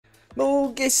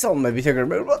მოგესალმებით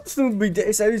ეგრევე ნუბი და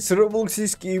ეს არის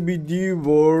Roblox-ის Skibidi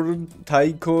World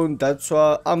Tycoon დაცვა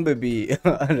ამბები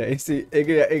არა ეს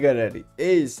ეგ არ არის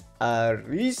ეს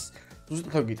არის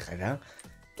ზუსტად გითხარ რა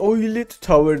Toilet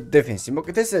Tower Defense.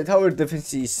 მოკლედ ეს Tower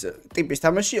Defense-ის ტიპის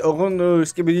თამაში ოღონ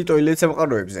Skibidi Toilet-ს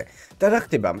ემყაროებზე. და რა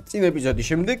ხდება? წინ ეპიზოდის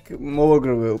შემდეგ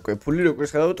მოვაგროვე უკვე ფული, როგორც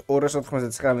ხედავთ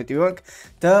 299 ვაკ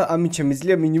და ამით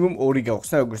შემიძლია მინიმუმ 2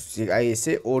 გავხსნა, როგორც აი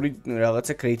ესე 2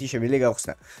 რაღაცა კრეიტი შემიძლია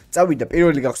გავხსნა. წავიდა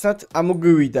პირველი გავხსნათ,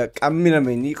 ამოგვივიდა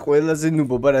კამერამენი ყველაზე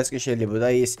ნუბობა რას კი შეიძლება და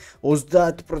აი ეს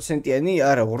 30%-იანი,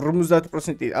 არა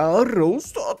 50%-იანი, არა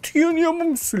 30-იანი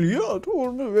ამომსვლია, თუ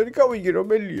ვერ გავიგე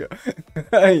რომელია.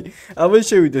 აი, აბა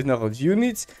შევიდეთ ნახოთ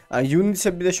units,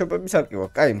 units-ები და shop-ების არ ყივა.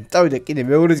 კაი, წავიდე კიდე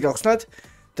მეორეს გავხსნათ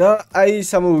და აი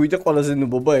სამოვიდა ყველაზე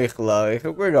ნუბობა ეხლა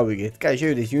უკვე გავიგეთ. კაი,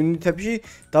 შევიდეთ unit-ებში,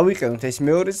 დავიყენოთ ეს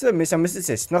მეორეს და მესამესაც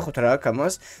ეს. ნახოთ რა აქვს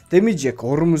ამას. Damage აქვს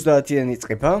 50-იანი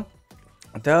წება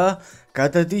და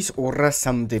გადადის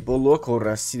 200-მდე, ბოლო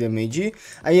აქვს 200 damage.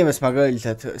 აი ამას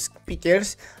მაგალითად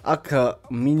speakers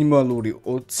აქვს მინიმალური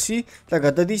 20 და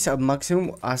გადადის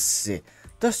მაქსიმუმ 100-ზე.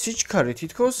 და სიჩქარე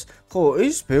თითქოს ხო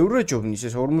ეს ბევრად ჯობნის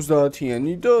ეს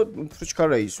 50-იანი და უფრო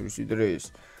ჩქარა ისვრის ვიდრე ეს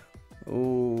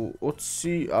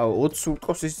 20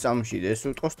 უტყავს ეს წამში და ეს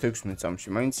უტყავს 16 წამში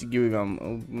მაინც იგივე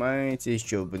მაინც ეს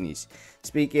ჯობნის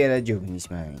სპიკერა ჯობნის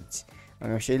მაინც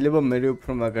მაგრამ შეიძლება მე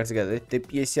უფრო მაგარს გადადეთ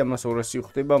DPS-ი ამას 200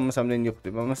 ხდება ამას ამდენი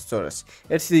ხდება ამას 200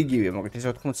 ერთი იგივეა მოკლედ ეს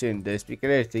 80-იანი და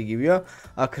სპიკერა ერთი იგივეა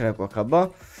აქ რა გვაქვს აბა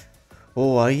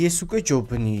აი ეს უკვე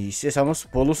ჯობნის ეს ამას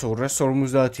ბოლოს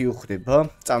 250 უხდება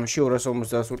წამში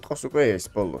 250 ურტყავს უკვე ეს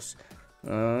ბოლოს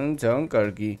ძალიან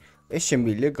კარგი ეს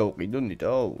შემიძლია გავყიდო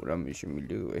ნიტა რამე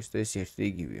შემიძლია ეს და ეს ერთი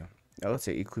იგივეა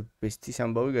რაღაცა equip-ის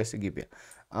ამბავი გასაგებია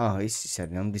ეს ის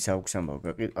არის ნამდვილის აუქს ამბავი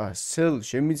გაყიდო sell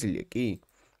შემიძლია კი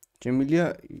შემიძლია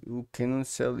you can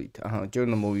sell it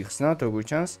ჯერნა მოიხსნათ როგორ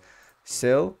ჩანს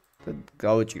sell და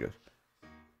გავაჭიროთ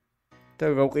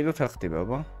და გავყიდოთ რა ხდება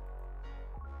აბა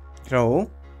Raw,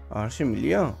 არ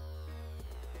შემიძლია?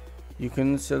 You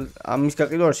can sell ამის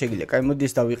გაყიდვა არ შეგიძლია. კაი, მოდი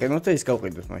ეს დავიყენოთ და ეს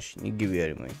გავყიდოთ მაშინ. იგივე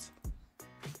არის მაინც.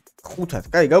 5-ად.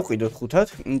 კაი, გავყიდოთ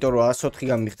 5-ად, იმიტომ რომ 104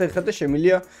 გამიხდა ხა და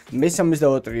შემიძლია მესამეს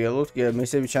დავატრიალოთ,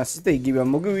 მესამე შანსის და იგივე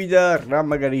მოგვივიდა. რა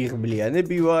მაგარი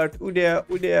იღბლიანები ვართ.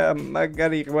 უდეა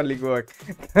მაგარი იღბალი გვაქვს.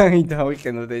 კაი,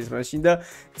 დავიყენოთ ეს მაშინ და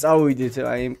წავიდეთ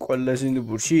აი ამ ყველაზე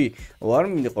ნუბურში. არ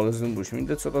მინდა ყველაზე ნუბურში,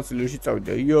 მინდა ცოტა ცილიში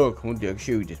წავიდე. იოქ, მოდი აქ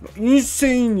შევიდეთ.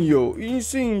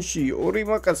 Insane-ში ორი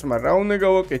მაკაცმა რა უნდა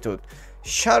გავაკეთოთ?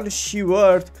 შარში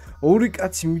ვართ, ორი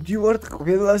კაცი მიდივართ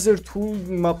ყველაზე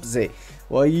რთულ მაპზე.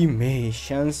 Why me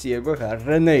შანსი არ გვაქვს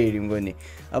არანაირი მგონი.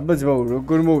 აბა ძმაო,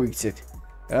 როგორ მოვიქცეთ?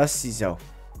 რა სიზავ?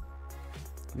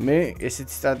 მე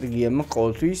ესეთი სტრატეგია მაქვს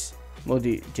ყოველთვის.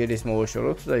 მოდი ჯერ ეს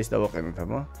მოვაშოროთ და ის დავაყენოთ,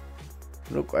 აბა.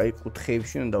 რო აი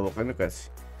კუთხეებში უნდა დავაყენო კაცი.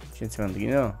 შენც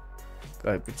მანდინა?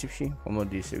 კაი, პრინციპში,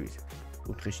 მოდი ესე ვით.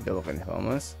 კუთხეში დავაყენებ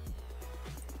ამას.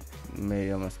 მე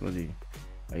ამას მოდი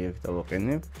აი აქ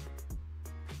დავაყენებ.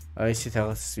 აი ესეთ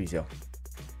რაღაცას ვიზავ.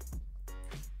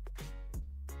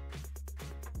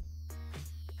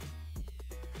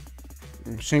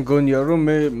 შენ გონია რომ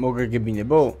მე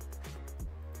მოგაგებინებო?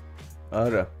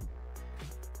 არა.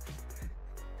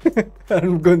 არ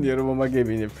მგონია რომ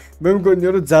მომაგებინებ. მე მგონია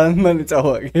რომ ძალიან მალე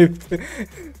წავაგებ.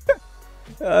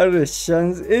 არა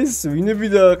შანს ეს ვინები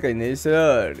დააყენე ეს რა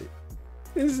არის?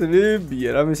 ეს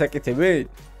რებია რა მესაკეთებენ?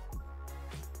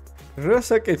 რა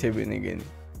საკეთებენ ეგენი?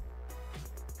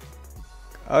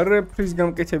 არაფრის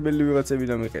გამკეთებელი ვიღაცები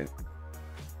დამიყენ.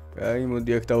 აი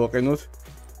მოდი აქ დავაყენოთ.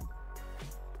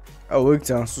 ეგ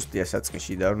ძალიან სუსტია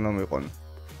საწყისში და არ უნდა მეყონო.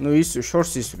 ნუ ის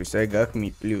შორს ისვრის, აი გაქვს მი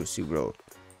პლუს უბრალოდ.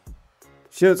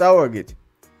 შეო წავაგეთ.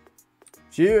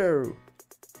 შეო.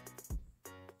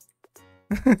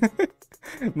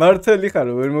 მართალი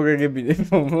ხარო ვერ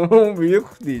მოგაგებინებ.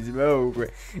 ვიხვდი ძმა უკვე.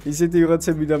 ისეთი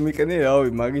ვიღაცები დამიყენე,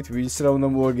 რავი, მაგით ვინს რა უნდა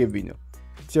მოაგებინო.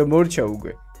 შეო მორჩა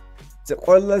უკვე.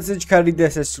 ყველაზე ჩქარი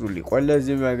დასასრული,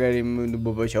 ყველაზე მაგარი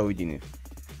ნუბობა ჩავიდინე.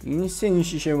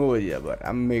 ინსენში შემოვედი აბა,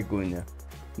 რა მეგონა.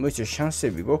 მოიცა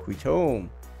შანსები გოქვითო?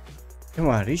 თემ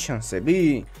არის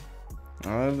შანსები?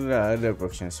 არა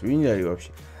გვაქვს შანსი. ვინ არის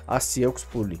ვაფშე? 100 აქვს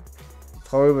ფული.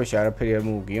 ცხოვრებაში არაფერი არ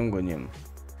მოუგია მგონია.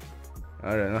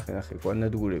 არა, ნახე,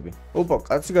 კვანადგურები. ოპა,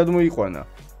 კაცი გადმოიყვანა.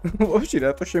 ვაფშე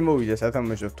რატო შემოვიდა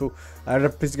სათამაშოდ თუ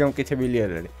არაფრის გამკეთებელი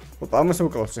არ არის. ოპა, ამას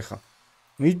მოკავს ახლა.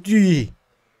 მიდი.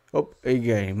 ოპ, ეგ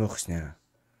არის მოხსნა.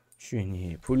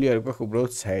 შვენი, ფული არ გვაქვს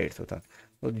უბრალოდ საერთოდ.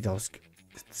 მოდი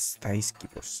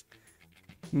დაისკიპოს.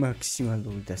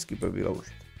 მაქსიმალური დასკიპები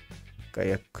გავუშვით.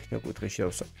 კაი, აქ კუთხეში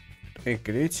დავსა.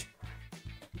 ეგრეთ.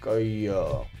 კაია.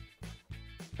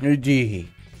 მიდი.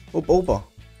 ოპა.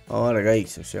 არა,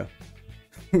 გაიქცევს რა.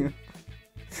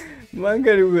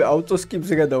 მაგარი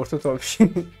ავტოსკიპზე გადავხდოთ ვაფშე.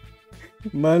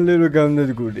 მალე რო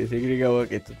გამნადგურდეთ, ეგრე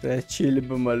გავაკეთოთ.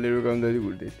 ჩილება მალე რო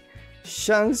გამნადგურდეთ.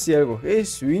 შანსი არ გვაქვს.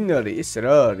 ეს ვინ არის? ეს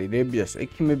რა არის? რებიას,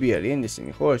 ექიმები არიან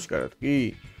ესენი, ხო აშკარად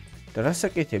კი? და რას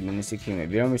აკეთებენ ეს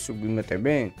ექიმები? რამეს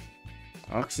უიმატებენ?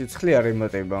 აქ სიცხლე არ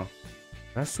ემატება.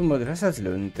 რას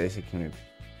აძლევენ ეს ექიმები?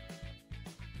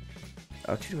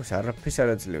 თითქოს არაფერს არ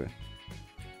აძლევენ.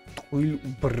 ტყუილ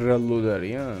უბრალოდ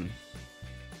არიან.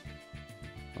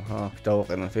 აჰა,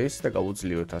 დავაყენოთ ეს და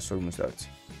გავუძლიოთ 150.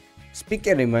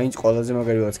 სპიკერი მაინც ყველაზე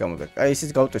მაგარი რაღაც გამოდგა. აი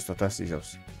ესეც გავტესტოთ 100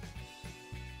 იზავს.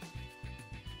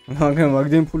 მაგრამ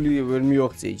მაგდენ ფული ვერ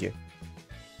მივაღწიე ჯერ.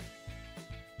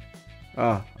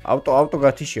 ავტო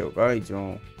გათიშეო, გაიძო.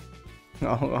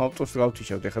 ავტოს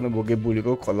გავთიშავთ, ეხლა მოგებული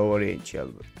გქონდა ყველა ვარიანტი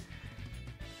ალბათ.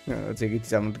 ეგეთი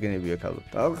წარმოდგენები აქვს ალბათ.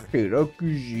 ახი, რა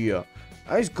გიჟია.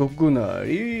 აი ეს გოგონა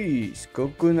არის,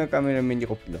 გოგონა კამერამენი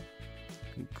ყოფილა.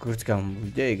 გორც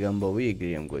გამოვიდა, ეგ ამბავი ეგრე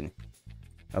ამგონი.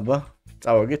 აბა,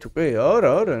 წავაგეთ უკვე?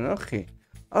 არა, ნახე.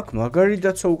 აქ მაგარი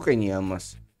დაცვა უყენია ამას.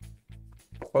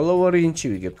 ყველა ვარიანტი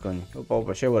ვიგებ თქვენი.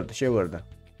 ოპა, შევარდა.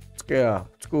 წკეა.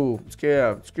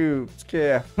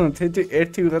 თეთი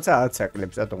ერთი ვიღაცა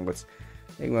აცაკლებს ატომგოც.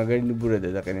 ეგ მაგარი ნუბურადა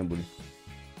დაყენებული.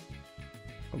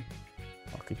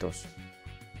 აკითოს.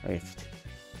 აი ეს.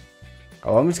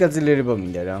 ამის გაძლიერება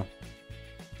მინდა რა.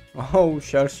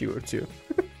 შარში ვარციო.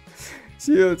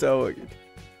 სიო წავაგეთ.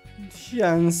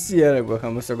 შანსი არ აქვს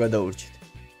ამასო გადაურჩით.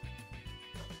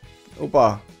 ოპა.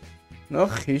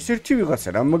 ნახე, ეს ერთი ვიღაცა,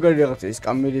 რა მაგარი რაღაცა, ეს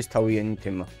კამერის თავიანი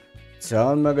თემა.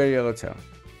 ძალიან მაგარი რაღაცაა.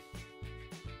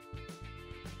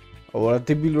 რა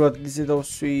დებილურ ადგილზე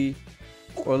დავსვი,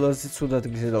 ყველაზე ცუდ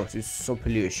ადგილზე დავსვი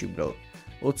სოფლიოში უბრალოდ.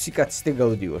 20 კაცი და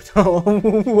გავდივართ.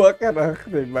 ვაკარა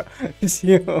ხდება.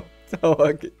 სიო,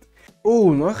 წავაგეთ.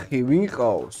 ნახე, ვინ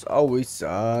ყავს? ეს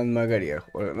ძალიან მაგარია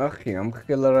ხო. ნახე,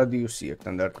 ამხელა რადიუსი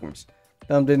აქვს დარწმის.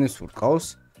 რამდენს ურყავს?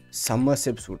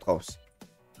 300-ებს ურყავს.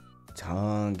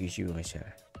 ძალიან გიჟი ვიღეშა.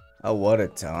 არა,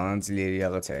 ძალიან ძლიერი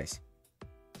რაღაცა ეს.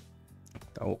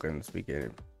 დავუყენოთ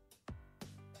სპიკერები.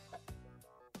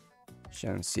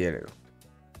 შანსი არ აქვს.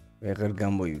 ვეღარ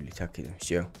გამოივლით აქედან,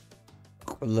 შეო.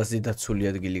 ყველაზე დაცული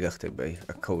ადგილი გახდება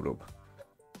აქაურობა.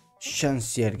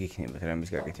 შანსი არ გიქნებათ რამის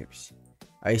გაკეთების.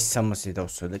 აი 300-ზე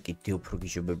დავსვა და კიდე უფრო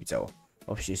გიჟობები წავა.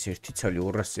 ვაფშე ეს ერთი ცალი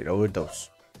 200-ზე რა ვერ დავსვა.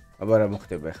 აბა რა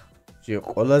მოხდება ახლა? შეო,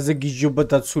 ყველაზე გიჟობა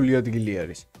დაცული ადგილი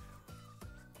არის.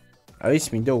 აი ეს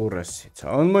მინდა 200-ზე.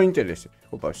 ძალიან მაინტერესებს.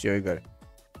 ოპა, შეო ეგარე.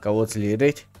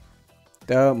 გავაძლიერეთ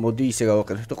და მოდი ისე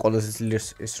გავაკეთოთ და ყველაზე ძლიერს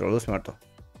ეს როლოს მარტო.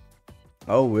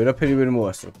 ვერაფერი ვერ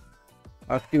მოასწრო.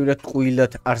 აქტიურად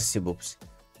ყვილად არსებობს.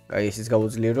 აი ესეც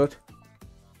გავუძლიეროთ.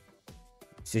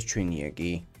 ეს ჩვენია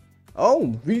კი.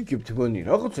 ვიგებთ გონი,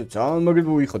 რაღაცა ძალიან მაგარი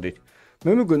მოიხოდეთ.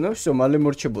 მე მეგონა всё მალე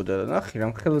მორჩებოდა და ნახე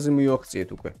რამ ხელაზე მივაღწიეთ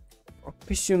უკვე.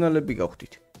 პროფესიონალები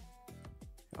გავხდით.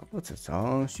 რაღაცა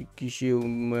ძალიან შიკიში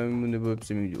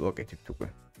მომნებობებზე მივაკეთებთ უკვე.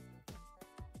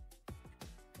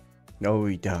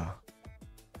 და.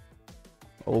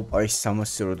 ოპა, ის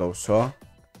 300-ზე რო დავსვა.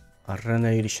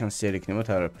 არანაირი შანსი არ იქნებათ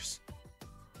არაფერს.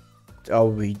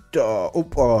 წავიდა.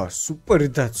 ოპა, სუპერ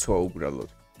დაცვა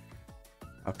უბრალოდ.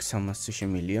 აქ 300-ზე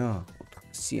შემილია?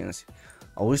 400-იანზე.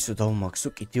 ესო დავმაქსო,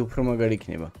 კიდე უფრო მაგარი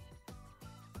იქნება.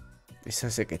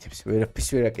 ესაც ეკეთებს, ვერაფერს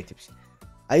ვერ აკეთებს.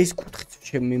 აი ეს კუთხით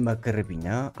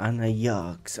შემემაგრებინა, აი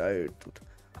აქ საერთოდ.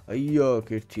 აი აქ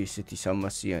ერთი ესეთი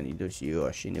 300-იანი და შეო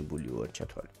აშენებული ვარ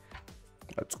ჩათვალე.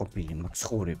 აწყობილი მაქვს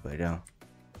ხურება რა.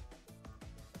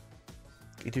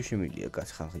 კიდე შემილია კაც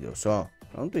ხალხი დავსვა?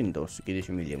 რამდენი დავსვი კიდე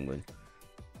შემილია მგონი.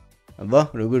 აბა,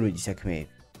 როგორ მიდის საქმე?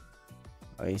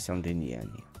 აი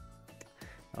სამდენიანი.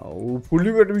 ფული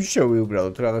ვერ ვიშავი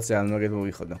უბრალოდ რაღაცა ან მაგეთ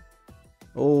მოიხოდა.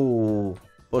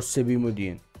 პოსები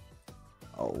მოდიან.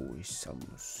 ის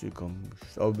 300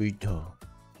 გამშავიდა.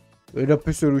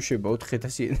 ვერაფერს ვერ უშება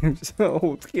 4000-იანებს.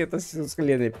 4000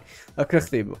 სიცოცხლიანები. აქ რა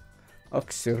ხდება? აქ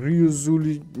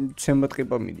სერიოზული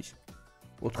ცემატყება მიდის.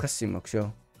 400 მაქსო.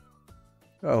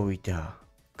 გავიდა.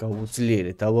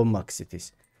 გავუძლიერეთ, დავამაქსეთ ეს.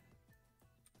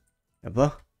 აბა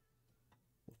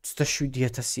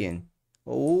 27000-იანი.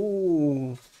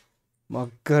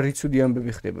 მაგარი ცუდი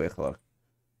ამბები ხდება ახლა.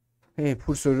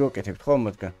 ფულს ვერ ვაკეთებთ ხო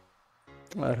ამათგან?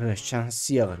 არა,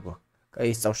 შანსი აღარ გვაქვს. კაი,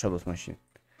 ის წავშალოთ მაშინ.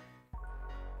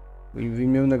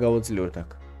 ვინმე უნდა გავაძლიეროთ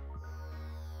აქ.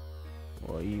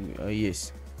 აი ეს.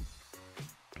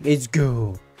 Let's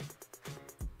go.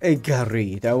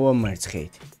 ეგარი,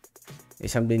 დავამარცხეთ.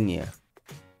 ეს ამდენია.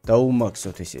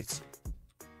 დაუმაქსოთ ესეც.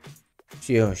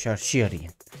 შეო, შარში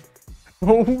არიან.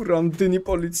 რამდენი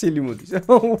პოლიციელი მოდის.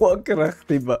 აქ რა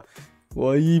ხდება?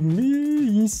 ვაიმე,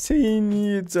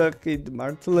 ინსეინია ძახით,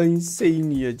 მართლა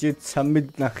ინსეინია, ჯერ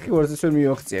 13 ნახევარს ვერ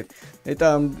მივახციეთ. ნეტა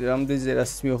რამდენზე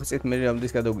რას მივახციეთ, მე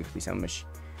რამდენს გადავგიხდის ამაში.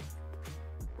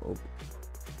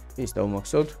 ის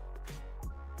დავმახსოვთ.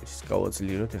 ეს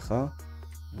გავაძლიეროთ ახლა.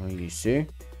 აი ისე.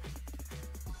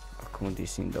 აქ მოდი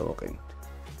ისინი დავაყენოთ.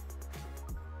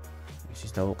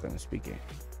 ის დავაყენო სპიკერი.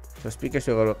 სპიკერს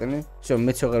ვეღარ ვაყენე.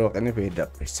 მეც ვეღარ ვაყენებ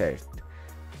AirDrop-ს საერთოდ.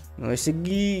 ესე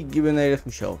იგი გიბენაირად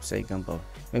მუშაობს აი გამბავ.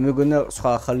 მე მეგონა სხვა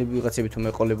ახალი ვიღაცები თუ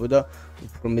მეყოლებოდა,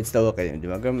 უფრო მეც დავაყენებდი,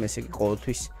 მაგრამ ესე იგი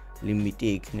ყოველთვის ლიმიტი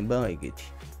იქნება ეგეთი.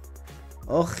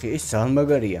 ოხი, ეს ძალიან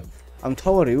მაგარია. ამ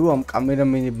თავარიო ამ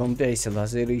კამერამენებამდე ეს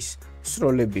ლაზერის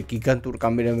სროლები გიგანტურ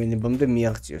კამერამენებამდე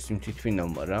მიაღწიოს იმ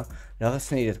თვითფრინავმა რა.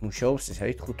 რაღაცნაირად მუშაობს, ეს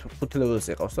არის 5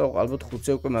 ლეველზე ყავს და ალბათ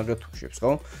 5-ზე უკვე მაგრად უშვებს,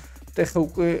 ხო? და ხა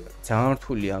უკვე ძალიან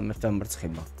რთულია ამ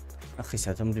დამარცხება. ახი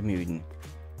სადამდე მივიდნენ.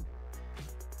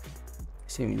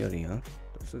 Seminarია,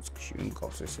 დასაწყისში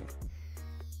მყავს ესე.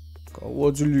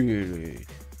 გავაძლიერეთ.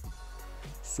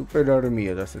 სუპერ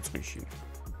არმია დასაწყისში.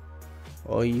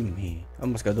 აი მე,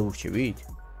 ამას გადავურჩევით?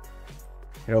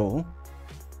 რაო?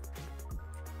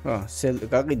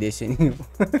 გაყიდე ესენი.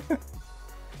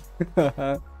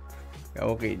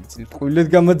 გავყიდე, ტყუილად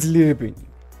გამაძლიერებინი.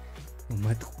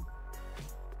 მომატყო.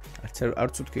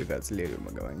 არც უთქე გაძლიერებ,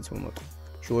 მაგრამ აინც მომატყო.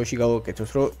 შუაში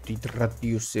გავაკეთოს, რომ დიდ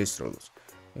რადიუსს ესროლოს.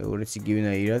 მეორეც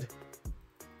იგივენაირად.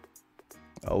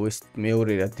 აუ ეს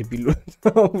მეორე რა დებილურად.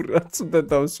 აუ რაც უნდა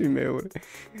დავსვი მეორე.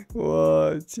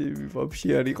 ვა, ჩემი ვაფშე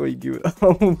არ იყო იგივე.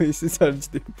 აუ ესეც არ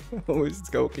ჯდები. აუ ესეც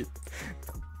გავყიდე.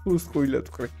 უსყვილად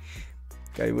ვყრე.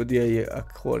 კაი, მოდი აი აქ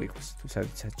ხო არ იყოს. თუ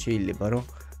სადაც შეიძლება რომ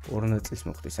ორ ნაწილს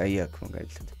მოხდეს. აი აქ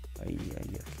მაგალითად. აი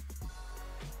აქ.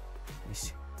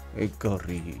 ისე.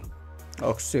 ეგარი.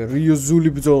 აქ სერიოზული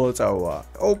ბრძოლა წავა.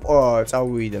 ოპა,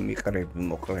 წავიდა მიყრები,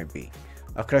 მოყრები.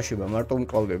 აქ რა შეება მარტო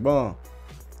მკლავდება?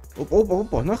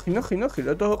 ოპა, ნახი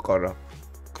რა დააყარა.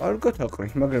 კარგად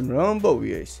აყრის, მაგრამ რა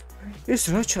ამბავია ეს?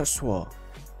 ეს რა ჩასვა?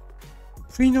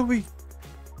 ფრინავი.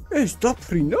 ეს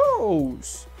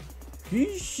დაფრინავს.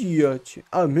 ისიაჩი.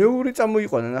 მეორე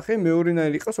წამოიყვანა, ნახე,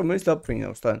 მეორენაირი ყავს, რომელიც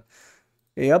დაფრინავს თან.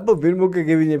 აბა ვერ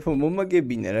მოგეგებინებო,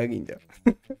 მომაგებინა რა გინდა.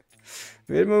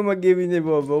 ვერ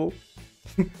მომაგებინებო, აბა.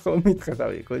 ხო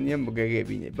მითხავი, კონია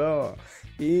მოგეგებინება?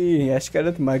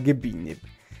 აშკარად მაგებინებ.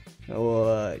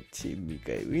 ვა, ჩემი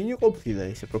კაი, ვინ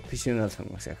ყოფილა ესე პროფესიონალთან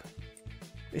მასახ.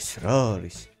 ეს რა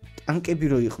არის? ტანკები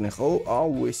რო იყვნენ ხო?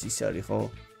 აუ ეს ის არის ხო?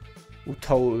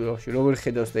 უთავროში როგორ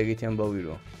ხედავს და ეგეთი ამბავი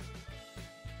რო.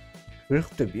 ვერ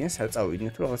ხვდებიან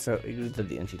საწავიდნენ თუ რაღაცა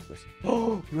იგდადიან თითქოს.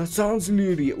 რა ძალიან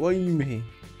ძლიერია, ვაიმე.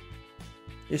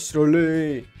 ეს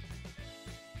როლე.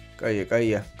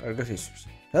 კაია, კარგად ისვს.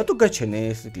 რატო გაჩენე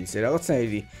ეს გლისე?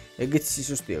 რაღაცნაირი ეგეც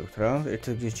სისუსტე აქვს რა,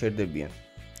 ერთ-ერთს ჩერდებიან.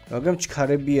 მაგრამ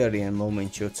ჩქარები არიან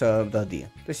მომენტში, როცა დადიან.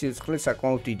 და სიცხლე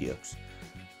საკმაოდ დიდი აქვს.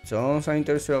 ძალიან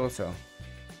საინტერესო რაღაცაა.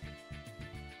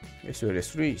 ეს ვერ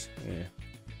ესვრის?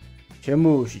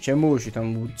 ჩემოუში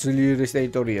там ძლიერეს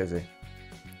ტერიტორიაზე.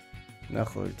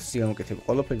 ნახოთ, სიამკეთებ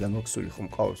ყველაფერი და მოქსული ხომ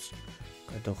ყავს.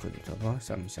 გადავხედოთ, აბა,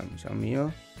 3-3-3-ია.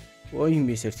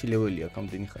 ოიმე ეს ერთი ლეველი აქვს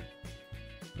ამდენი ხარ.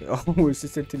 აუ ეს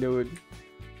ერთი ლეველი.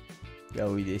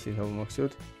 დავიდე ესე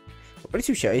დავმახსოვთ.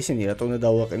 პრინციპში ესენი რატომ უნდა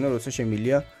დავაყენო, როცა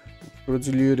შემილია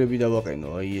პროძლიერები დავაყენო,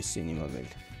 აი ესენი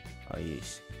მაგალითად. აი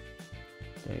ეს.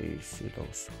 და ის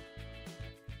დავსვა.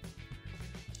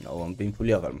 აუ ამ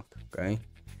პინფული აღარ მაქვს, კაი?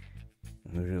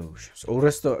 რეუშს.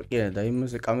 200 კი არა, და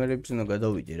იმაზე კამერებს უნდა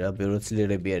გადავიდე რა,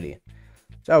 პროძლიერები არიან.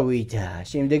 წავიდა,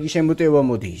 შემდეგი შემოტევა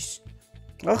მოდის.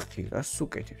 ახი, რას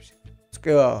უკეთებს?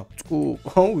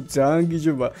 აუ ძალიან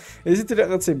გიჟობა. ესეთი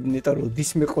რაღაცები ნეტა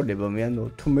როდის მეყოლება მე, ანუ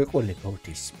თუ მეყოლება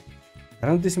უდის.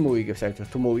 რამდენს მოვიგებ საერთოდ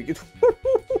თუ მოვიგეთ.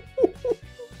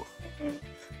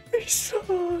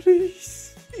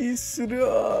 ის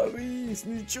არის,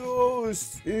 ნიჩოს,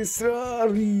 ის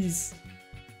არის.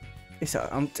 ეს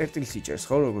ამ წერტილს იჭერს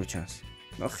ხო როგორ ჩანს?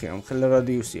 ნახე, ამ ხელა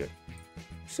რადიუსია.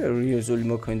 სერიოზული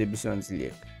მოქმედების მანძილი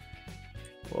აქვს.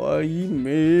 ვაი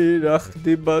მე რა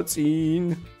ხდება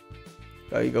წინ?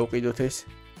 აი გავყიდოთ ეს.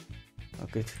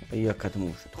 აკეთ, აი აქად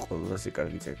მოვუშვით ყველაზე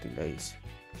კარგი წერტილი და ის.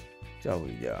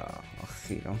 წავიდა.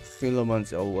 ახი, რა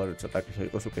ხელამანზე აუარო ცოტა კითხვა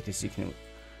იყოს უკეთესი იქნება.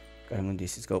 კაი, მოდი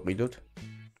ისიც გავყიდოთ.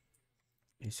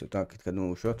 ეს ცოტა აქეთ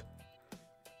გადმოვუშვათ.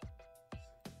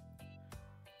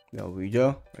 დავიდა,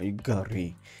 აი გარი.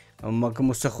 ამ მაგ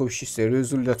მოსახვევში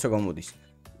სერიოზული დაცვა გამოდის.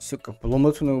 ისე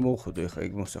ბლომად უნდა მოვხოდო ეხა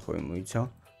ეგ მოსახვევი მოიცა.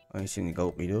 აი ისინი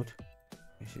გავყიდოთ.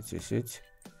 ესეც.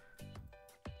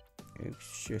 ეს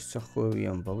შესახვევი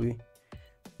ამბავი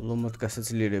ბლომად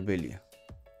გასაძლიერებელია.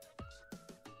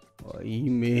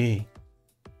 აიმე.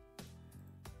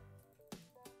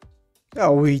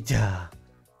 დავიდა.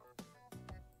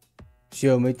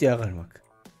 всё, მეტი აღარ მაქვს.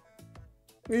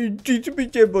 იდით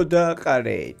ბიჭებო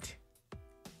დააყარეთ.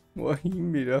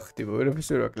 ვაიმე რა ხდება, ვერაფერს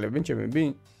ვერ ვაკლებენ ჩემები?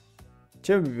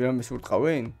 ჩემები რამეს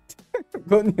ურტყავენ?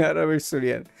 გონი არავერ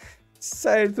სურიან.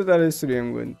 საერთოდ არ ესურიან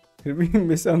მგონი.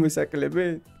 მესამეს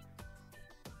აკლებენ?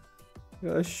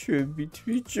 რა შვებით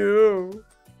ბიჭო.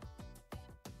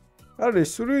 არ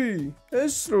ესური?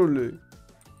 ესროლე.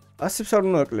 ასებს არ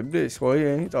უნდა აკლებდეს, ხო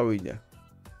აი წავიდა.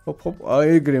 ჰოპ,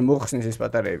 აი ეგრე მოხსნის ეს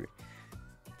პატარები.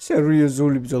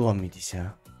 სერიოზული ბრძოლა მიდის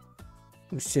ა.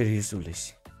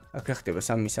 სერიოზულესი. აქ ხდება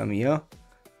 3-3-ია.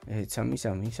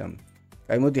 3-3-3.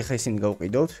 აი მოდი ხა ისინი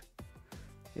გავყიდოთ.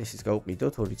 ესეც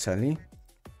გავყიდოთ 2 ცალი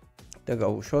და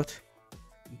გავუშვოთ.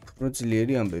 უფრო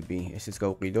ძლიერი ამბები, ესეც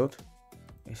გავყიდოთ.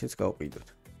 ესეც გავყიდოთ.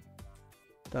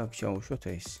 და აქ შევუშვოთ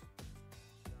ეს.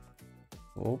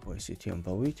 ოპა, ესეთი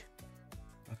ამბავით.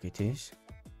 აქეთ ეს.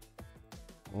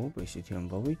 ოპა, ესეთი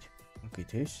ამბავით.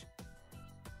 აქეთ ეს.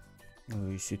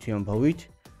 ისეთი ამბავით.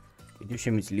 კიდევ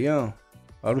შემიძლია?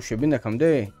 არ უშვებენ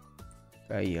აქამდე?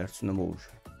 აი, არც უნდა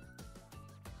მოუშვე.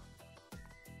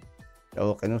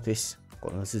 დავაყენოთ ეს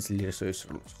ყველაზე ძლიერს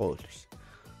ესრულოს ყოველთვის.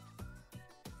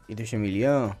 კიდევ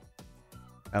შემიძლია?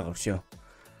 აღარ всё.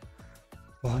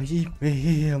 ვაი, მე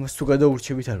ამას თუ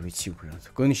გადაურჩებით არ ვიცი უბრალოდ.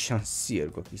 გონი შანსი არ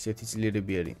გვაქვს, ისეთი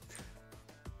ძლიერები არის.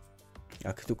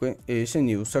 აქეთ უკვე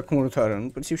ესენი უსაქმუროდ არ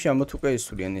არის. პრინციპში ამათ უკვე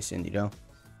ესურიან ესენი რა.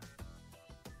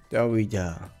 დავიდა.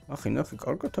 ახი ნახე,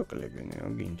 კარგად აკლებენ,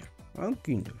 აგინდა.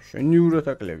 აგინდა, შენიურად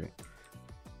აკლებენ.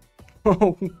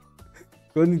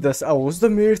 გონი და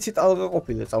 21 ტალღა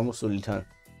ყოფილა წამოსულიდან.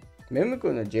 მე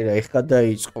მეკონა ჯერ ეხა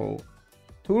დაიწყო.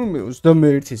 თურმე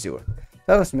 21-ზე ვარ.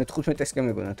 დაღას მე 15-ესკენ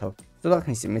მეკონა თავ.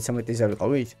 ზოგადად ხნის 13-ზე არ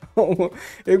ვიყავით.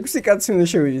 6 კაცი უნდა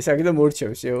შევიდეს, აქედან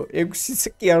მორჩევსიო.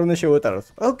 6 კი არ უნდა შევატაროთ.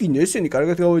 აგინდა, ესენი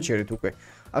კარგად გავაჩერეთ უკვე.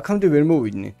 აქამდე ვერ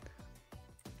მოვიდნენ.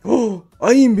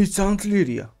 აი იმის ძალიან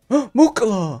ძლიერია.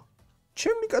 მოკლა.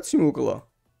 ჩემი კაცი მოკლა.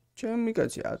 ჩემი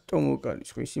კაცი ატო მოკალი,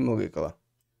 ხო ისი მოგეკლა.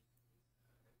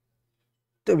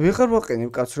 და ვეღარ ვაყენებ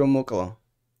კაც რომ მოკლა.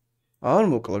 არ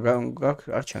მოკლა,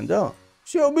 არ ჩანდა?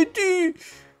 შევმეტი.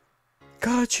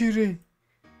 გააჩერე.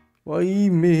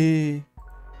 ვაიმე.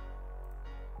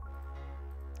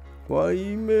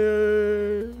 ვაიმე.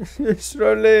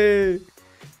 ესროლე.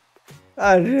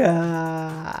 არა.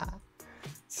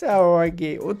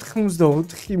 საواგე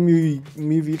 84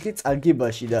 მივიღე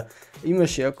წაგებაში და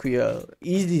იმაში აქვია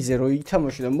იზიზე რო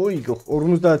ითამაშე და მოიგო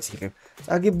 50 იღებ.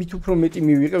 წაგებით უფრო მეტი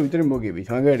მივიღე ვიდრე მოგებით,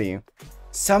 მაგარია.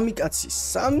 3 კაცი,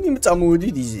 3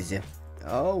 წამოვედით იზიზე.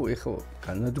 აუ, ეხლა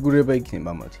განადგურება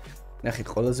იქნება მათი. ნახეთ,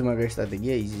 ყველაზე მაგარი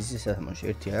სტრატეგია იზიზე სათამაშო.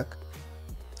 ერთი აქ.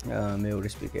 მეორე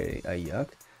სპიკერი აი აქ,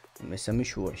 მესამე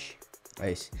შუაში.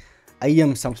 აი ეს. აი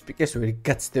ამ სამ სპიკერს ვერ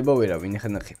გაცდება ვერავინ,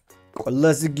 ეხლა ნახე.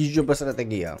 ყველაზე გიჟობა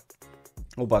სტრატეგია.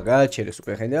 ოპა, გააჩერეს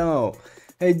უკვე ხედავ.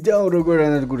 ედაო როგორ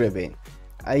ანადგურებენ.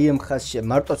 აი ამ ხაზში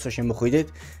მარტოც შემოხვიდეთ,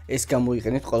 ეს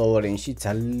გამოიყენეთ ყველა ვარიანტში,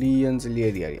 ძალიან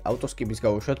ძლიერი არის. ავტოსკიპის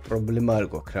გავუშვათ, პრობლემა არ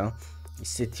გვაქვს რა.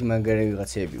 ისეთი მაგარი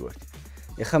ვიღაცები ვართ.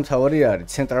 ეხლა მთავარი რა არის?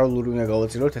 ცენტრალური უნდა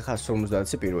გავაძლიეროთ, ეხლა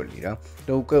 150-ზე პირველი რა.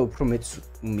 და უკვე უფრო მეტს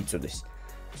მიწოდეს.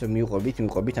 ესე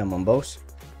მიყვებით ამ ამბავს.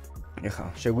 ეხლა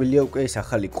შეგვიძლია უკვე ეს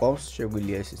ახალი ყავს,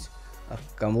 შეგვიძლია ესეც. აქ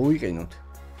გამოვიყენოთ.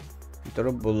 იმიტომ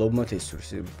რომ ბოლომდე ესურს,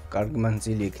 კარგი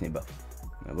მანძილი ექნება.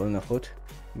 აბა ნახოთ,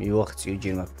 მივახციე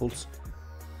ჯერ მაგ ფულს.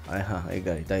 აჰა, ეგ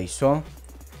არის დაისვა.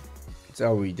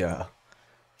 წავიდა.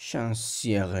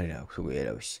 შანსი აღარ აქვს უკვე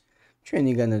ერავის.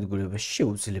 ჩვენი განადგურება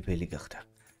შეუძლებელი გახდა.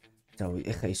 დავი,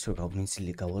 ეხა ის რო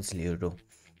გავაძლიერო.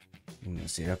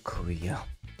 იმაზე რა ქვია.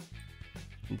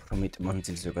 უფრო მეტ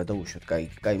მანძილზე გადავუშვოთ.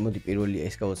 კაი, მოდი პირველი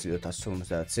ეს გავაძლიეროთ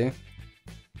 150-ზე.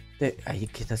 და აი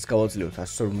იქეთაც გავაძლიეროთ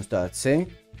 150-ზე.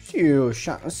 всё,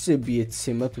 შანსები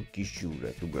ეცემა თუ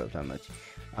გიჟურათ უბრალოდ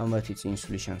ამათი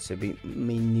წინსვლის შანსები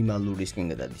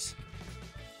მინიმალურისკენ გადადის.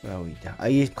 რავიდა,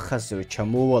 აი ეს ხაზზე რომ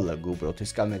ჩამოვალაგო უბრალოდ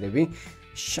ეს კამერები,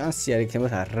 შანსი არ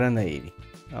იქნებათ არანაირი.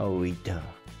 ავიდა.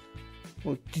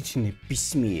 მოდით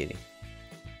ნებისმიერი.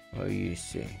 აი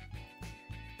ესე.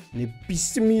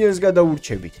 ნებისმიერს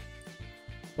გადაურჩებით.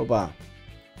 ოპა.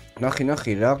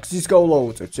 ნახი, რა გზის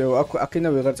გავლაუწევთ, აქენა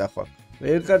ვეღარ წახვალ.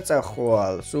 ვეღარ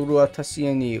წახვალ, სულ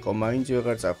 1000-იანი იყო, მაინც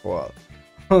ვეღარ წახვალ.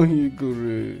 აი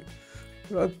გური.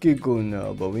 რა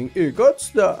გიგონა, ბავინ?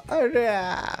 გაცდა,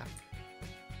 არა.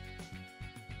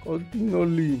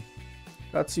 კოდინოლი.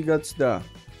 კაცი გაცდა.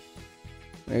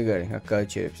 ეგარი, აქ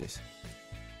გააჩერებს ეს.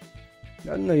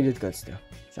 განაირად გაცდა.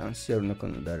 შანსი არ უნდა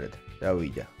ქონოდა რა.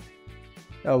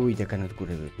 დავიდა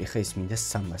განადგურებები. ეხა ეს მინდა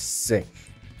 300-ზე.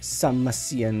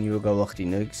 300-იანი რო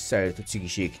გავახდინო, ეგ საერთოდ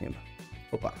ციგიში იქნება.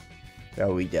 ოპა.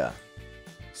 დავიდა.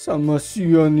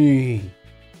 300-იანი.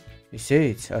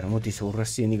 ისეც, არა მოდის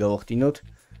 200-იანი გავახდინოთ.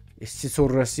 ესეც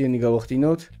 200-იანი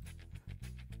გავახდინოთ.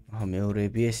 აჰა,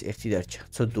 მეორეები ეს ერთი დარჩა.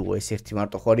 ცოდუღო ეს ერთი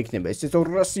მარტო ხარ იქნება. ესეც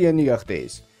 200-იანი გახდა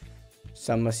ეს.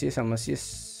 300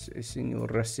 ესენი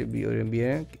 200-ები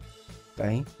ორებია.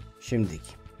 კაი,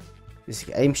 შემდეგი. ეს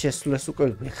აი იმ შესრულებას უკვე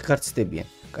ვიხარცდებიან.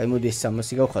 კაი, მოდი ეს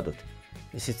 300 გავხადოთ.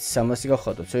 ესეც 300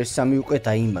 გავხადოთ. ეს სამი უკვე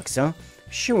დაიმაგს, ა?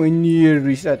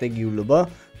 შვენიერი სტრატეგიულობა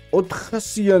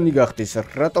 400-იანი გახდეს,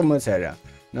 რატომაც არა.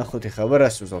 ნახოთ ეხლა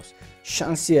რას უზავს.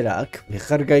 შანსი არა აქ,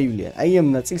 ვეღარ გაივლიან. აი ამ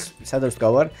ნაწილს სადაც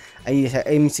გავარ, აი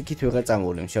ეს იქით ვეღარ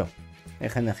წამოვლენ, შო.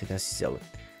 ეხლა ნახეთ ასე ისავე.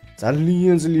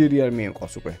 ძალიან ძლიერი არ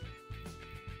მიემყავს უკვე.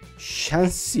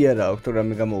 შანსი არა აქვს თუ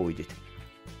რამე გამოვიდეთ.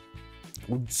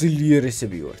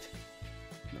 უძლიერესები ვართ.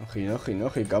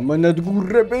 ნახე,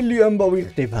 გამანადგურებელი ამბავი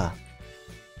ხდება.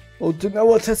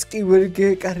 ოდნავათაც კი ვერ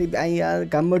გეკარიბ, აი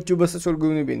გამარჯვებასაც ვერ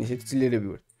გვეუბნებიან, ისეთი ძლიერები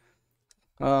ვართ.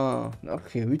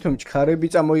 ნახე, ვითომ ჩქარები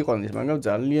წამოიყვანეს, მაგრამ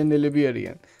ძალიან ელები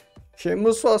არიან.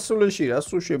 შემოსასულეში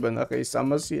რას უშვება, ნახე ეს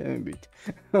 300-იანებით.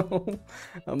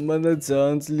 ამანა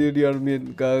ძალიან ძლიერი არმია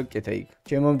გააკეთა იქ.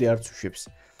 ჩემამდე არც უშვებს.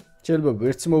 შეიძლება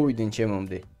ვერც მოვიდნენ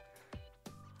ჩემამდე.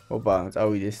 ოპა,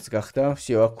 წავიდეს გახდა,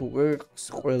 всё, აქ უკვე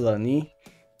ყველანი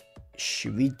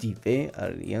 7-ვე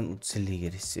არიან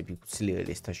უძლიერესები,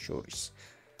 უძლიერესთა შორის.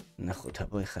 ნახოთ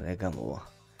აბა ეხლა რა გამოვა.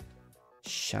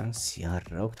 შანსი არ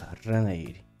აქვს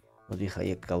არანაირი. მოდი ხა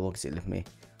იქ გავაგზავნებ მე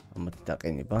ამათ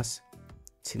დაყენებას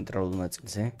ცენტრალურ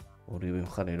ნაწილზე, ორივე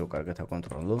მხარე რო კარგად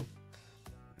აკონტროლო.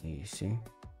 ისე.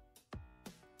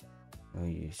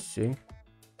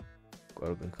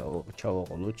 კარგად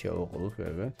ჩავაყოლოთ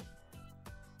კარგად.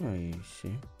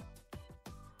 ისე.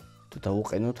 თუ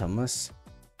დავუყენოთ ამას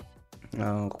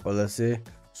ყველაზე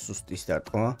სუსტი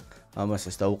სტარტყვა,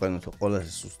 ამასაც დავუყენოთ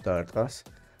ყველაზე სუსტ სტარტყას,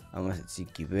 ამასაც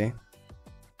იგივე.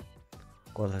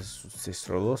 ყველაზე სუსტ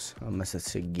ესროლოს, ამასაც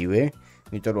იგივე.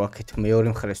 იმიტომ რომ აქეთ მეორე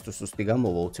მხარეს თუ სუსტი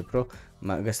გამოვა უცებ რომ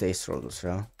მაგას ესროლოს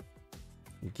რა.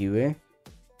 იგივე.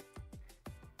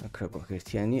 აქ რა გვაქვს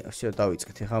ერთიანი, всё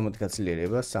დავიწყეთ. ეხლა მოდი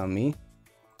გაძლიერება 3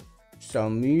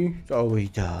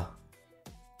 წავიდა.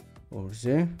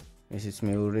 2-ზე, ესეც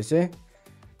მეორეზე.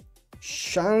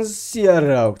 შანსი არ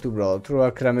აქვს უბრალოდ რომ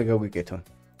აქ რამე გავიკეთონ.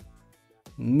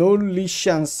 0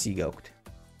 შანსი გაქვთ.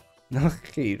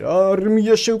 ნახე რა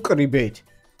არმია შევკრიბეთ.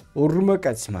 ორმა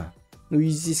კაცმა. ნუ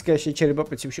იზის შეჩერება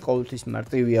პრინციპში ყოველთვის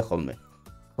მარტივია ხოლმე.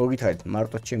 მოგითხარით,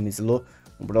 მარტო ჩემი ძლო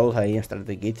უბრალოდ აი ამ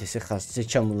სტრატეგიით ესე ხასზე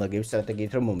ჩამოლაგებ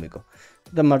სტრატეგიით რომ მომეკო.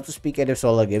 და მარტო სპიკერებს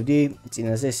ვალაგებდი,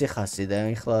 წინაზე ესე ხასზე და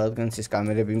ეხლა რადგანაც ეს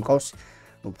კამერები მყავს,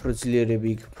 უფრო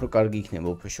ძლიერები, უფრო კარგი იქნება,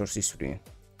 უფრო შორს ისვრიან.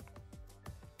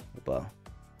 ოპა.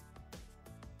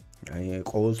 აი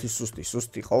ყოველთვის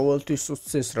სუსტი, ყოველთვის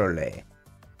სუსტ ესროლე.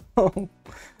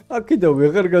 აქედა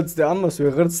ვეღარ გაცდე, ამას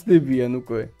ვეღარ ცდებიან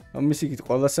უკვე. ამის იქით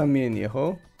ყველა სამიანია, ხო?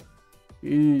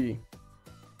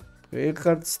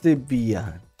 ვეღარ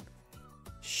ცდებიან.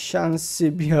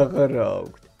 შანსები აღარ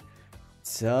აქვთ.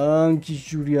 ძალიან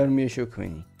გიჟური არმია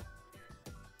შექმენი.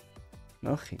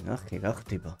 ნახე, რა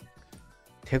ხდება?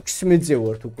 16-ზე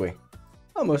ვართ უკვე.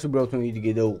 ამას უბრალოდ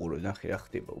მიდგე და უყურო, ნახე რა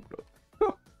ხდება უბრალოდ.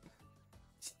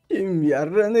 იმი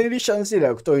არანაირი შანსი რა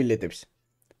აქვს ტოილეტებს.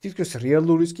 თითქოს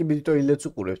რეალური სკიბიდი ტოილეტს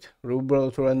უყურებთ, რომ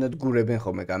უბრალოდ რა ნადგურებენ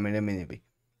ხოლმე კამერამენები.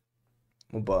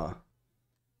 ოპა.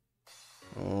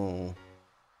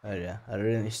 არა,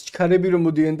 ის ჩქარები რომ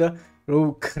მოდიან და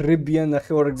რომ ქრებიან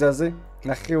ნახევარგზაზე,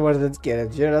 ნახევარდაც კი არა,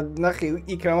 ჯერ ნახე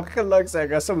იქ რამ ხელაკსა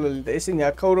გასავლელი და ესენი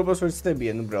აქაურობას ვერ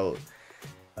ცდებიან უბრალოდ.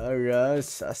 არა,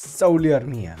 სასწაული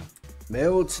არმია. მე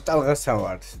 20 ტალღასა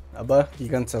ვარ. აბა,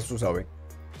 გიგანტსაც უზავე.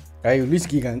 გაივლის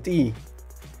გიგანტი?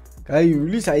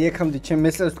 გაივლის, აი აქამდე ჩემ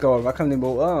მესლებს გავარ, აქამდე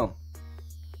მოვა?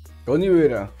 გონი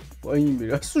ვერა. ვაიმე,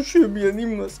 რა სუშვებიან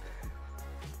იმას.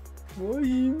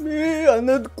 ვაიმე,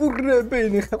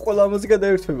 ანადგურებენ, ხა ყველა ამაზე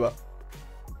გადაერთვება.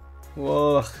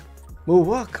 ვახ,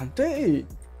 მოვა აქამდე?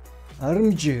 არ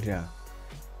მჯერა.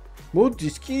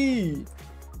 მოდის კი?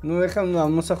 ნუ ეხლა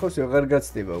ამ მოსახლოს ვეღარ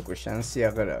გაცდება უკვე, შანსი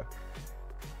აღარ აქვს.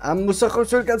 ამ მოსახლოს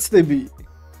ვერ გაცდები.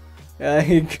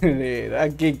 აი კრე, რა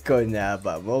გიქონა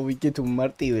აბა, მოვიგეთ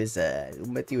უმარტივესა,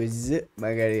 უმეტივესზე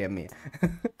მაგარია მე.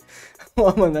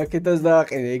 მამა ნაკეთას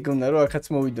დააყენე, ეგონა რომ ახაც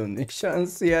მოვიდონე.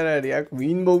 შანსი არ არის, აქ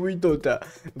ვინ მოვიდოდა?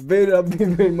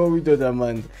 ვერაფერ მოვიდოდა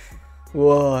მან.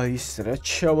 ვა, ის რა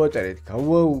ჩავატარეთ,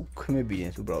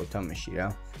 გავაუქმებინეთ უბრალოდ თამაში რა.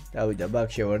 დავიდა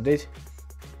ბაკ შევარდეთ.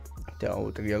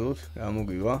 დაუტრიალოთ, რა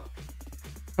მოგვივა?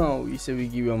 აუ, ისე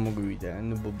ვიგივე მოგვივიდა,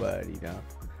 ნუბობარი რა.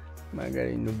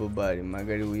 მაგარი ნუბობარი,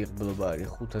 მაგარი უიღბლობარი,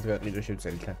 5-ად გაყიდო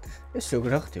შევწერით. ეს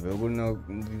როგორ ხდება, როგორ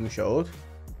ვიმუშაოთ?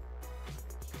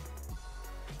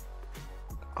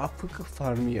 აფკ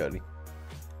ფარმი არის.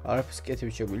 არაფერს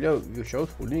კეთები შეგვიძლია ვიმუშაოთ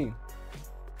 5?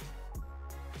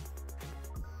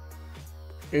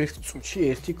 ერთ წუთში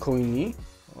ერთი coin-ი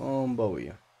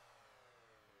ამბავია.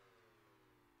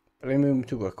 პრემიუმ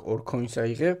თუ გაქვს 2 coin-ს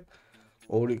აიღებ,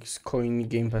 2x coin-ი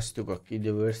game pass-ი თუ გაქვს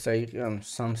კიდევ ერთს აიღე, ანუ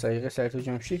 3-ს აიღე საერთო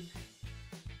ჯამში.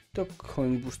 და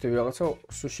coin boost-ები რაღაცა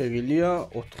სულ შეგიძლია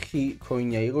 4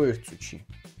 coin-ი აიღო ერთ წუთში.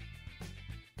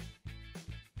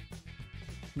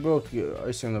 უბრალოდ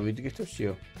ესე უნდა ვიდგეთო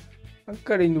всё.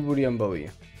 მაგარი ნუბური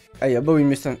ამბავია. აი აბა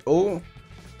იმესთან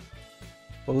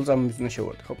ბოლო წამოვიძნა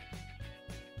შევარდი ხო?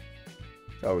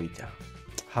 დავიდა.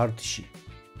 hard-ში.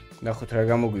 ნახოთ რა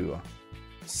გამოგვივა.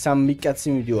 3 კაცი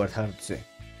მიდივართ hard-ზე.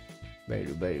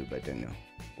 ბაირო ბატონო.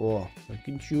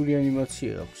 კინჩური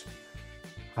ანიმაცია აქვს.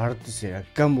 hard-ზე რა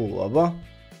გამოვა აბა?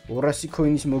 200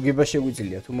 coin-ის მოგება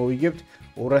შეგვიძლია თუ მოვიგებთ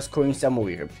 200 coin-ს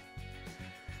წამოვიღებთ.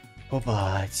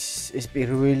 ეს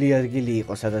პირველი ადგილი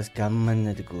იყო სადაც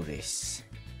გამანადგურეს.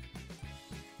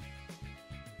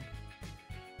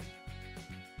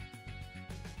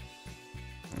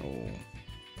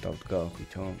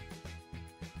 დავდგავით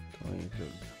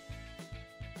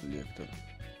ლექტორ.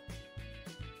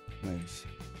 მაინც.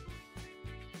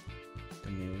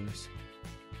 დამეულეს.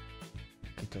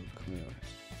 კითხავ კამერას.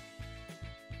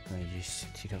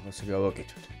 ისეთი რაღაცა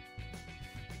გავაკეთოთ.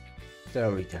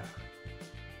 დავიდა.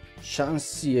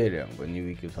 შანსიერია, მგონი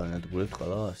ვიგებთ ანადგურებთ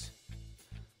ყველას.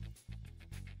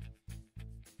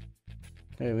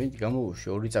 მედი გამოვუშვი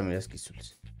 2 წამი რას გისulis.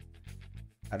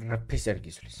 არაფერს არ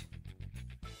გისulis.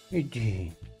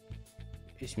 მიდი.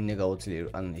 ეს მინდა გავუძლიერო,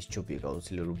 ან ეს ჯობია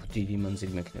გავუძლიერო, დიდი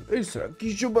მანძილი მექნება. ეს რა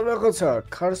გიჟობა რაღაცა,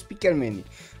 car speaker მენი.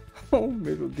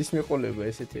 მე როდის მეყოლება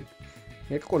ესეთი.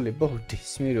 მეყოლება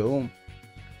როდის მე რომ?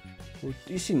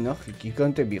 ისინი ნახე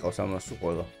გიგანტები ყავს ამას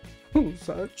უყოლა.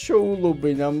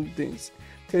 საჩოულობენ ამდენს.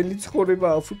 თელი ცხოვრება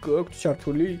აფუკო აქვს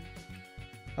ჩართული.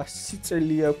 100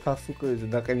 წელი აქვს აფუკოზე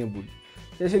დაყენებული.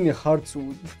 ესენი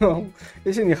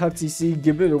ხარც ისე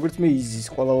იგებენ როგორც მე იზის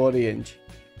ყველა ვარიანტი.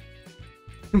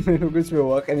 მე როგორც მე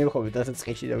ვაყენებ ხოლმე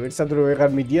დასაწყისში და ვერსად რო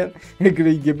ვეღარ მიდიან,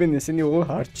 ეგრე იგებენ ესენი ოღონდ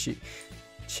hard-ში.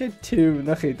 ჩეთევ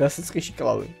ნახე დასაწყისში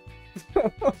კლავენ.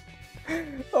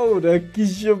 რა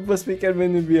გიჟობა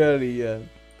სპიკერმენები არიან.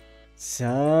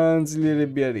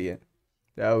 სანძლიერები არიან.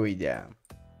 დავიდა.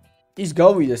 ის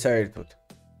გავიდა საერთოდ.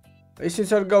 ესეც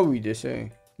არ გავიდეს,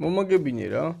 მომაგებინე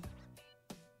რა.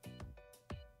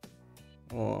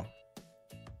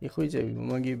 იხვიძები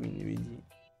მომაგებინე ვიძი.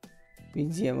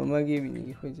 ვიძია მომაგებინე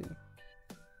იხვიძები.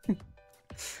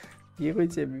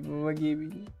 იხვიძები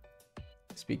მომაგებინე.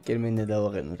 სპიკერმენը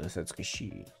დავაყენო დასაწყისში.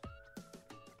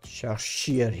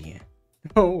 შარში არიან.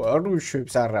 არ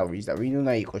უშვებს არავის და ვინ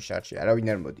უნდა იყოს შარში, არავინ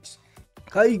არ მოდის.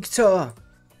 გაიქცა.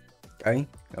 აი,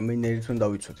 გამენერით უნდა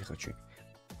დავიცვათ ხა ჩვენ.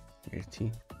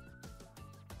 1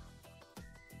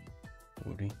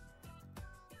 2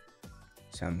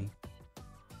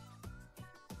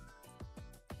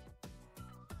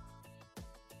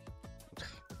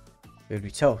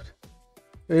 3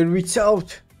 ვერ ვიცავთ.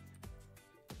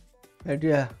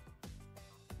 Area.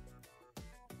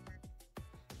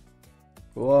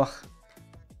 Wah.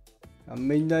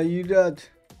 Amenairad.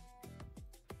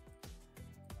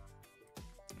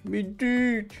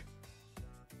 Midit.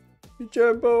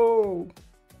 Jabo.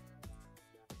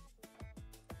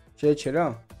 Შეჩერა?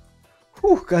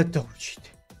 გადავრჩით.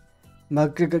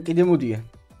 მაგრა კიდე მოდიან.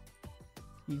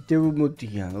 კიდევ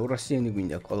მოდიან, 200-იანი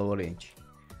გვინდა ყველა ვარიანტში.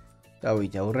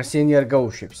 დავიდა, 200-იანი არ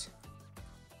გაუშვებს.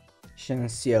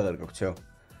 შანსი აღარ გაქვს,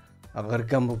 აღარ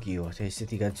გამოგიოთ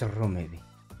ესეთი გაძრომები.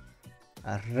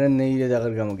 არანაირად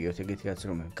აღარ გამოგიოთ ეგეთი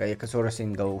გაძრომები. კაი, აქაც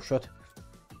 200-იანი გავუშვოთ.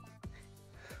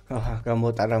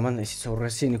 გამოტარა მან ესეც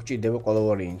 200-იანი გვჭირდება ყველა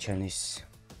ვარიანტში ანის.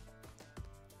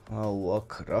 აქ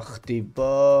რა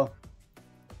ხდება?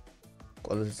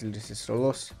 ყველაზე ძლიერი ეს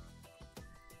როლოს.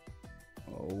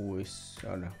 ეს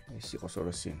არა, ეს იყოს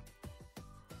 200-იანი.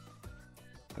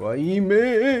 ვაიმე,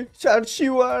 შარში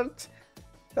ვართ.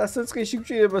 დასაწყისში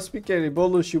გვჭირდება სპიკერი,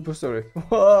 ბოლოში უფასწორე.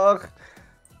 ვახ!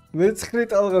 მე-9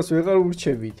 ტალღას ვეღარ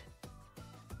ურჩებით.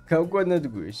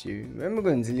 გავგვანადგურში. მე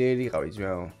მგონი ძლიერი იყავი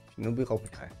ძმაო. ნუბი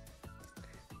ყოფილიყარ.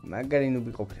 მაგარი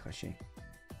ნუბი ყოფილიყარ შენ.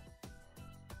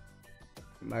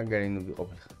 მაგარი ნუბი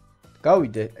ყოფილიყარ.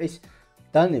 გავიდე, ეს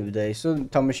დანებდა ისო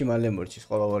თამაში მალე მორჩის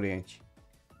ყველა ვარიანტში.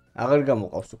 აღარ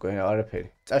გამოყავს უკვე არაფერი.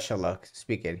 წაშალა აქ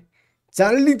სპიკერი.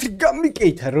 ძალით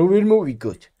გამიკეთა რომ ვერ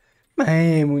მოვიგოთ.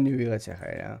 მუნი ვიღაცა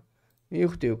ხარ რა.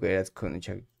 მივხვდი უკვე რაც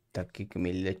ქონდა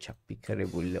დაგიგმილი და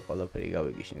ჩაფიქრებული და ყველაფერი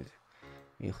გავიგიშნეთ.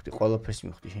 მივხვდი ყველაფერს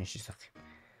მივხვდი შენ შესახებ.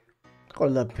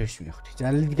 ყველაფერს მივხვდი.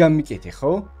 ძალით გამიკეთე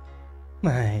ხო?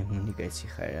 მუნი კაცი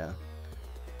ხარ რა.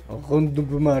 ოღონდ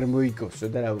ბმარ მოიგოსო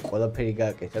და რა ყველაფერი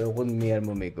გააკეთა, ოღონდ მე არ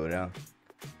მომეგო რა.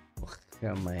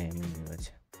 რა მუნი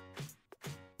ვიღაცა.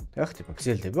 რა ხდება?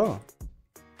 გზელდება?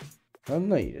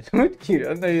 რანაირად მეთქი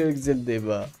რანაირად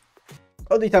გრძელდება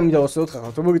ყოდით ამით დავასრულოთ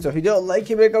ხახავთ რომ მოგიწვა ვიდეო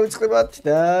ლაიქი ვერ გავიწყდებათ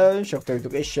და შევხვდებით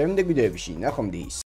უკვე შემდეგ ვიდეოებში ნახვამდის